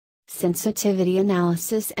sensitivity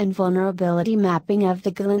analysis and vulnerability mapping of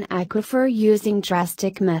the Guilan Aquifer using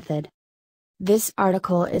Drastic method. This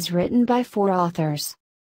article is written by 4 authors.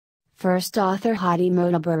 First author Hadi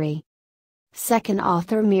Motabari. Second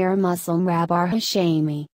author Mir Muslim Rabar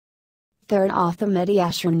Hashemi. Third author Mehdi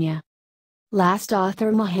Ashrunya. Last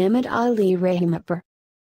author Muhammad Ali Rahimapur.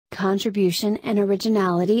 Contribution and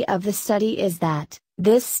originality of the study is that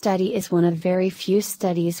this study is one of very few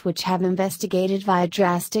studies which have investigated via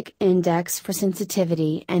Drastic index for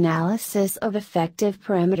sensitivity analysis of effective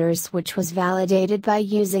parameters, which was validated by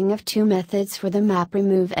using of 2 methods for the map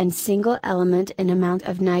remove and single element and amount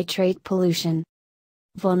of nitrate pollution.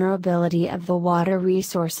 Vulnerability of the water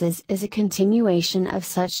resources is a continuation of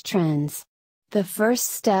such trends. The first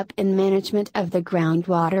step in management of the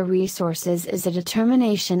groundwater resources is a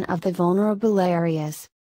determination of the vulnerable areas.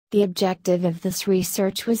 The objective of this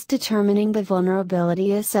research was determining the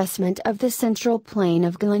vulnerability assessment of the central plain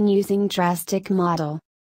of Guilan using Drastic model.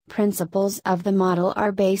 Principles of the model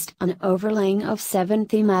are based on overlaying of 7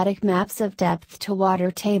 thematic maps of depth to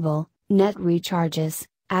water table, net recharges,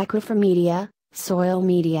 aquifer media, soil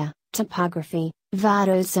media, topography,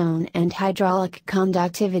 vadozone and hydraulic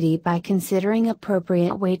conductivity by considering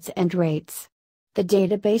appropriate weights and rates. The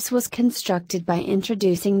database was constructed by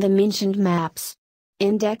introducing the mentioned maps.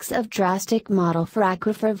 Index of Drastic model for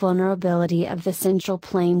aquifer vulnerability of the central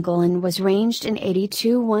plain Guilan was ranged in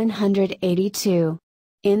 80–182.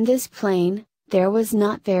 In this plain, there was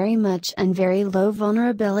not very much and very low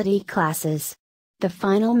vulnerability classes. The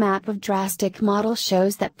final map of Drastic model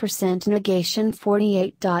shows that percent negation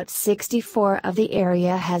 48.64 of the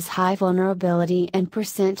area has high vulnerability and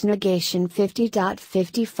percent negation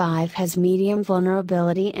 50.55 has medium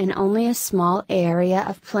vulnerability, and only a small area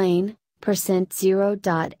of plain, percent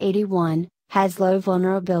 0.81, has low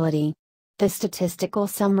vulnerability. The statistical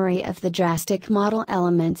summary of the Drastic model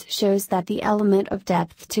elements shows that the element of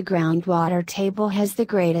depth to groundwater table has the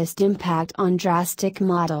greatest impact on Drastic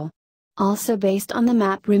model. Also based on the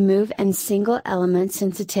map remove and single element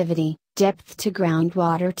sensitivity, depth to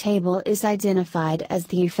groundwater table is identified as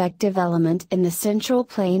the effective element in the central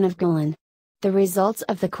plain of Guilan. The results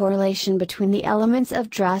of the correlation between the elements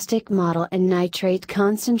of Drastic model and nitrate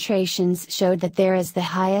concentrations showed that there is the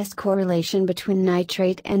highest correlation between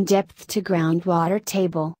nitrate and depth to groundwater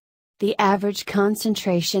table. The average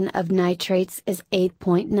concentration of nitrates is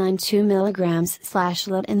 8.92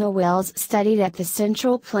 mg/L in the wells studied at the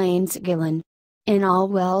Central Plains Guilan. In all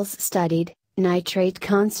wells studied, nitrate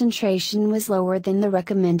concentration was lower than the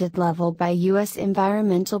recommended level by U.S.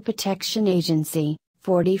 Environmental Protection Agency,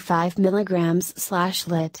 45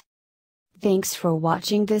 mg/L. Thanks for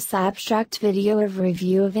watching this abstract video of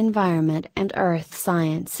Review of Environment and Earth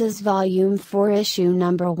Sciences Volume 4 Issue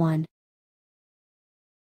Number 1.